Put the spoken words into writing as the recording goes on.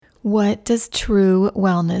What does true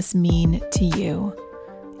wellness mean to you?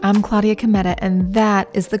 I'm Claudia Cometa, and that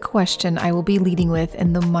is the question I will be leading with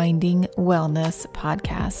in the Minding Wellness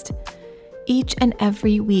podcast. Each and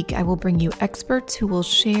every week, I will bring you experts who will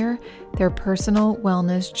share their personal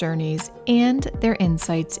wellness journeys and their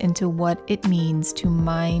insights into what it means to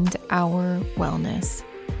mind our wellness.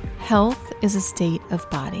 Health is a state of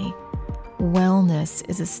body. Wellness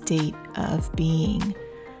is a state of being.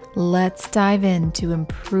 Let's dive into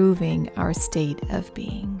improving our state of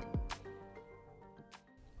being.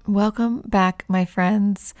 Welcome back, my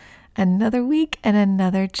friends. Another week and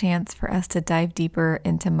another chance for us to dive deeper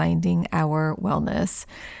into minding our wellness.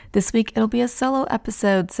 This week, it'll be a solo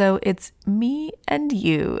episode, so it's me and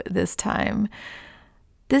you this time.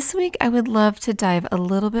 This week, I would love to dive a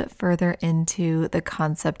little bit further into the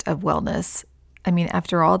concept of wellness. I mean,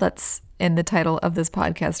 after all, that's in the title of this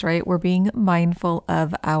podcast, right? We're being mindful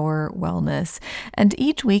of our wellness. And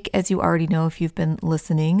each week, as you already know, if you've been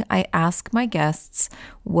listening, I ask my guests,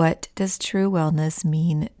 what does true wellness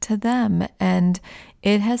mean to them? And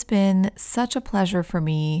it has been such a pleasure for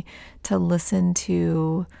me to listen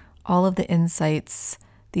to all of the insights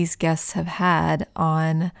these guests have had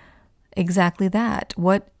on exactly that.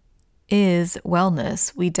 What is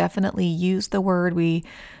wellness? We definitely use the word, we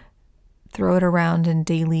throw it around in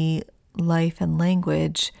daily life and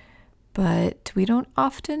language, but we don't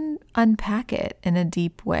often unpack it in a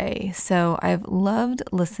deep way. So I've loved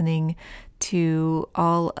listening to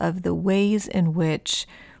all of the ways in which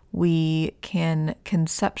we can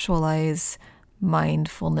conceptualize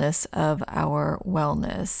mindfulness of our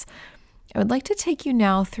wellness. I would like to take you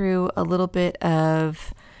now through a little bit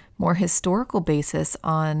of more historical basis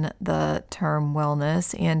on the term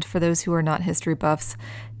wellness. And for those who are not history buffs,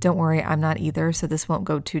 don't worry, I'm not either, so this won't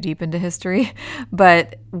go too deep into history.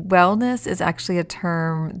 But wellness is actually a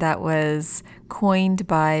term that was coined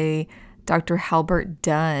by Dr. Halbert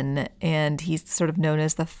Dunn, and he's sort of known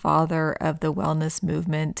as the father of the wellness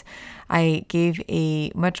movement. I gave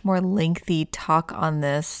a much more lengthy talk on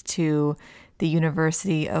this to the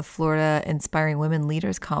University of Florida Inspiring Women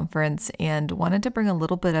Leaders Conference and wanted to bring a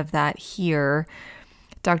little bit of that here.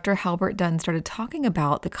 Dr. Halbert Dunn started talking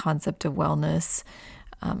about the concept of wellness,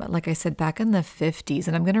 like I said, back in the 50s.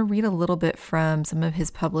 And I'm going to read a little bit from some of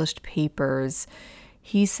his published papers.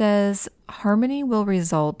 He says, harmony will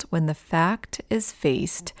result when the fact is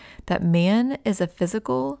faced that man is a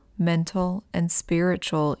physical, mental, and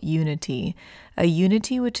spiritual unity, a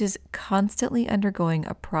unity which is constantly undergoing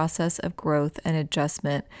a process of growth and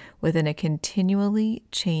adjustment within a continually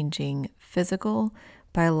changing physical,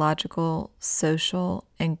 biological, social,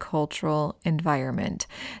 and cultural environment.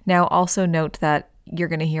 Now, also note that you're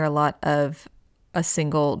going to hear a lot of a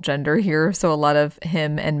single gender here, so a lot of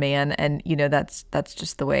him and man, and that's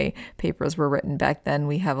just the way papers were written back then.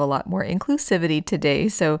 We have a lot more inclusivity today,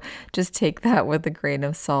 so just take that with a grain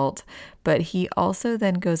of salt. But he also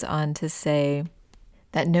then goes on to say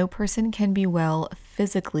that no person can be well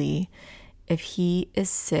physically if he is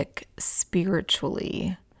sick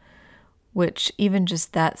spiritually, which even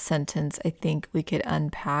just that sentence, I think we could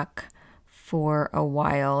unpack for a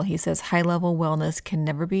while. He says high-level wellness can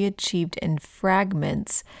never be achieved in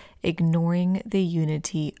fragments, ignoring the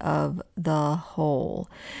unity of the whole.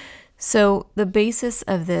 So the basis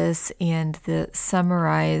of this and the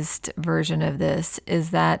summarized version of this is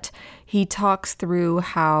that he talks through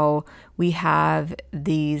how we have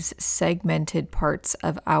these segmented parts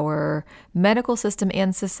of our medical system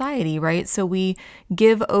and society, right? So we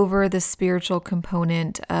give over the spiritual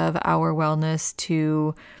component of our wellness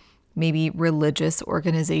to maybe religious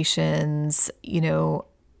organizations,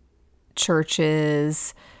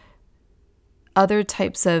 churches, other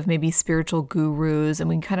types of maybe spiritual gurus, and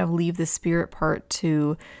we kind of leave the spirit part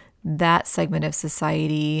to that segment of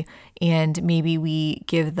society, and maybe we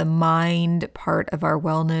give the mind part of our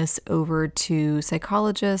wellness over to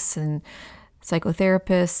psychologists and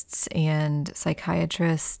psychotherapists and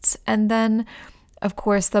psychiatrists, and then of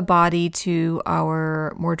course, the body to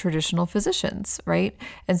our more traditional physicians, right?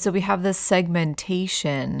 And so we have this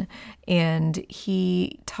segmentation, and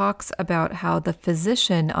he talks about how the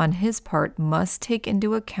physician on his part must take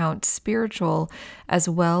into account spiritual as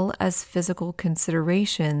well as physical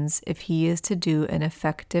considerations if he is to do an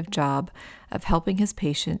effective job of helping his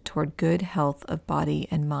patient toward good health of body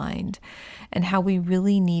and mind, and how we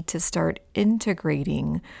really need to start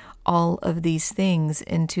integrating all of these things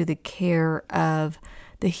into the care of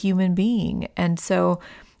the human being. And so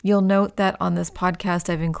you'll note that on this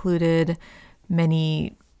podcast, I've included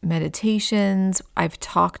many meditations. I've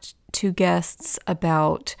talked to guests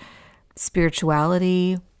about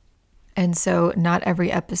spirituality. And so not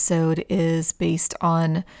every episode is based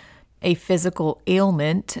on a physical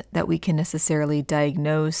ailment that we can necessarily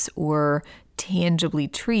diagnose or tangibly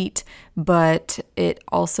treat, but it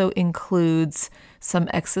also includes some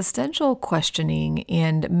existential questioning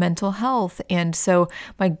and mental health. And so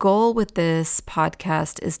my goal with this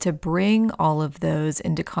podcast is to bring all of those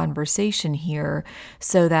into conversation here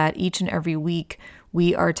so that each and every week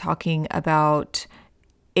we are talking about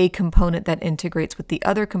a component that integrates with the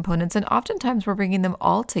other components, and oftentimes we're bringing them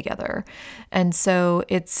all together. And so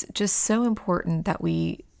it's just so important that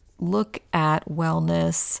we look at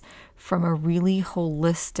wellness from a really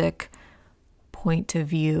holistic point of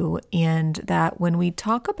view, and that when we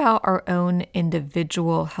talk about our own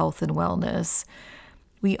individual health and wellness,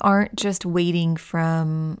 we aren't just waiting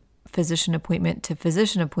from physician appointment to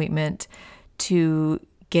physician appointment to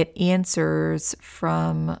get answers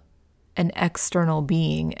from an external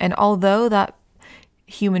being. And although that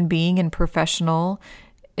human being and professional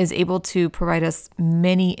is able to provide us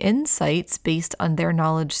many insights based on their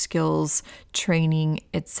knowledge, skills, training,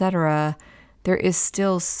 etc., there is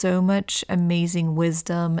still so much amazing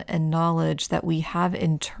wisdom and knowledge that we have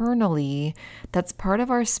internally that's part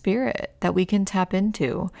of our spirit that we can tap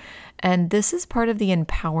into. And this is part of the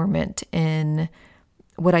empowerment in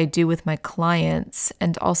what I do with my clients,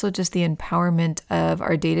 and also just the empowerment of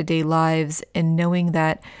our day-to-day lives, and knowing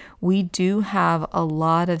that we do have a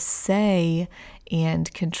lot of say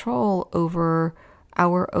and control over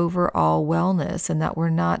our overall wellness, and that we're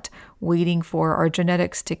not waiting for our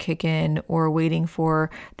genetics to kick in or waiting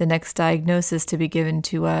for the next diagnosis to be given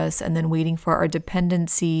to us and then waiting for our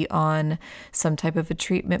dependency on some type of a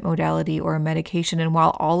treatment modality or a medication. And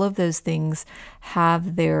while all of those things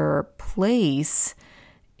have their place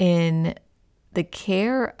in the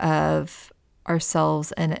care of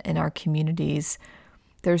ourselves and in our communities,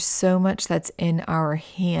 there's so much that's in our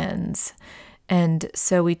hands. And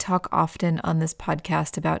so we talk often on this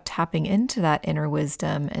podcast about tapping into that inner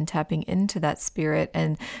wisdom and tapping into that spirit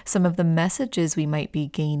and some of the messages we might be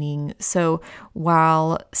gaining. So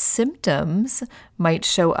while symptoms might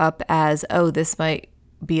show up as, oh, this might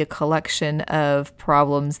be a collection of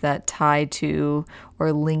problems that tie to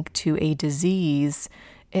or link to a disease,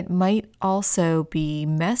 it might also be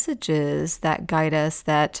messages that guide us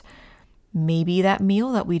that maybe that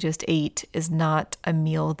meal that we just ate is not a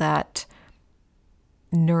meal that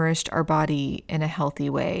nourished our body in a healthy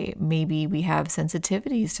way. Maybe we have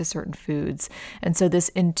sensitivities to certain foods. And so this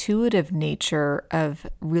intuitive nature of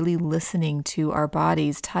really listening to our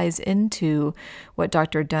bodies ties into what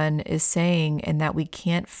Dr. Dunn is saying, and that we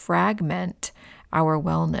can't fragment our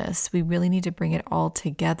wellness. We really need to bring it all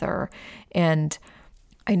together. And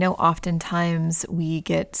I know oftentimes we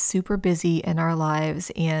get super busy in our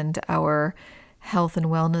lives and our health and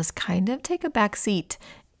wellness kind of take a back seat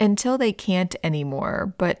until they can't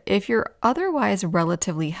anymore. But if you're otherwise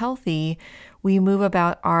relatively healthy, we move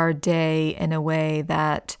about our day in a way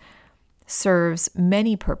that serves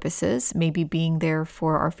many purposes, maybe being there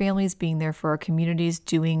for our families, being there for our communities,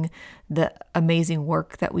 doing the amazing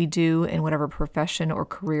work that we do in whatever profession or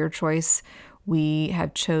career choice we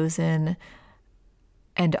have chosen.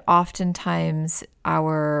 And oftentimes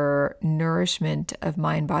our nourishment of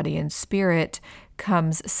mind, body, and spirit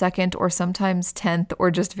comes second or sometimes 10th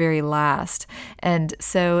or just very last. And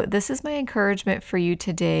so this is my encouragement for you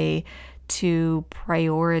today to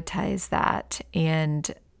prioritize that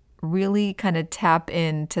and really kind of tap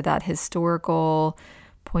into that historical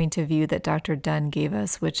point of view that Dr. Dunn gave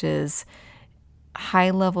us, which is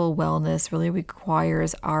high-level wellness really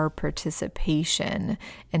requires our participation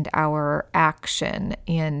and our action,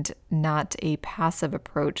 and not a passive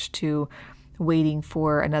approach to waiting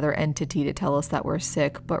for another entity to tell us that we're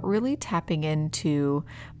sick, but really tapping into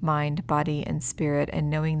mind, body, and spirit, and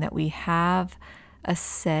knowing that we have a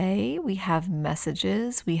say, we have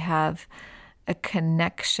messages, we have a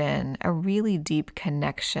connection, a really deep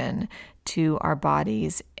connection to our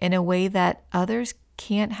bodies in a way that others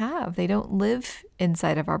can't have. They don't live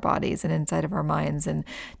inside of our bodies and inside of our minds and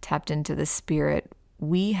tapped into the spirit.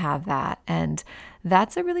 We have that. And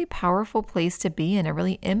that's a really powerful place to be in, a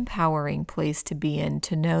really empowering place to be in,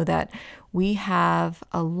 to know that we have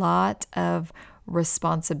a lot of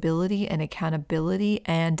responsibility and accountability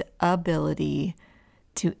and ability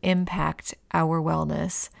to impact our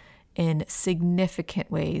wellness in significant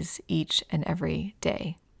ways each and every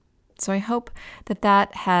day. So I hope that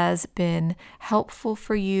that has been helpful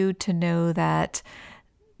for you to know that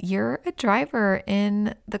you're a driver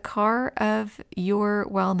in the car of your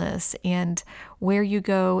wellness, and where you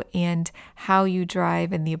go and how you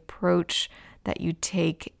drive and the approach that you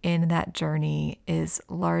take in that journey is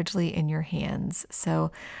largely in your hands.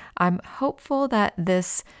 So I'm hopeful that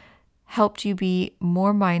this helped you be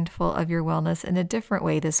more mindful of your wellness in a different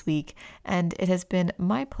way this week. And it has been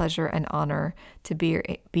my pleasure and honor to be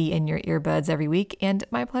in your earbuds every week, and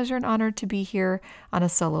my pleasure and honor to be here on a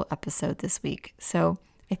solo episode this week. So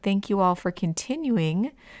I thank you all for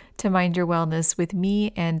continuing to mind your wellness with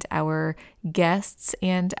me and our guests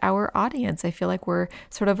and our audience. I feel like we're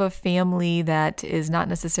sort of a family that is not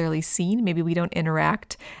necessarily seen. Maybe we don't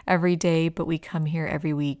interact every day, but we come here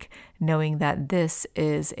every week knowing that this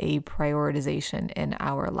is a prioritization in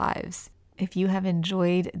our lives. If you have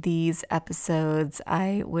enjoyed these episodes,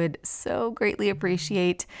 I would so greatly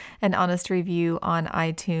appreciate an honest review on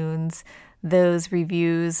iTunes. Those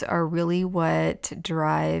reviews are really what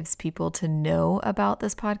drives people to know about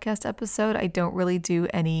this podcast episode. I don't really do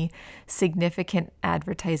any significant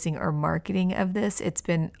advertising or marketing of this. It's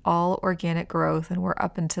been all organic growth, and we're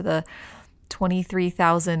up into the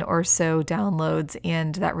 23,000 or so downloads,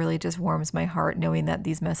 and that really just warms my heart knowing that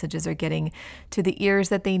these messages are getting to the ears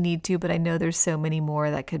that they need to, but I know there's so many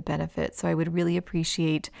more that could benefit. So I would really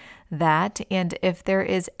appreciate that. And if there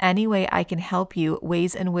is any way I can help you,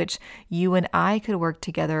 ways in which you and I could work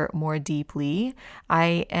together more deeply,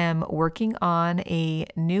 I am working on a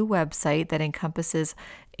new website that encompasses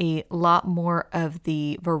a lot more of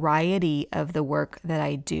the variety of the work that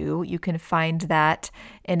I do. You can find that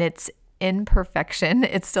in its imperfection.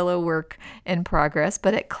 It's still a work in progress,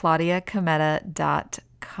 but at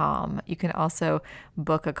claudiacometa.com. You can also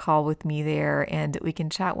book a call with me there, and we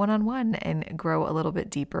can chat one-on-one and grow a little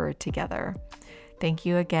bit deeper together. Thank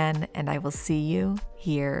you again, and I will see you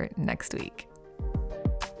here next week.